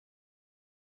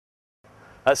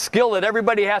A skill that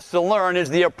everybody has to learn is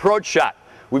the approach shot.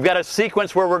 We've got a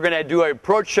sequence where we're going to do an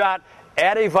approach shot,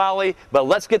 add a volley, but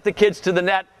let's get the kids to the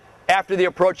net after the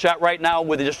approach shot right now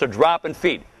with just a drop and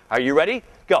feed. Are you ready?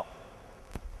 Go.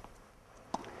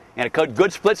 And a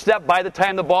good split step by the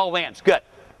time the ball lands. Good.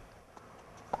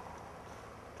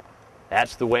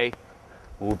 That's the way.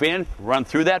 Move in, run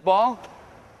through that ball.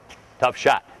 Tough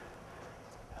shot.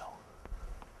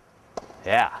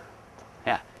 Yeah.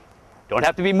 Yeah. Don't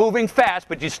have to be moving fast,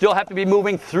 but you still have to be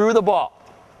moving through the ball.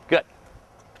 Good.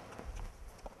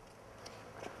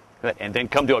 Good. And then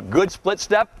come to a good split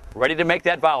step, ready to make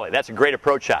that volley. That's a great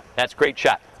approach shot. That's a great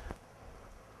shot.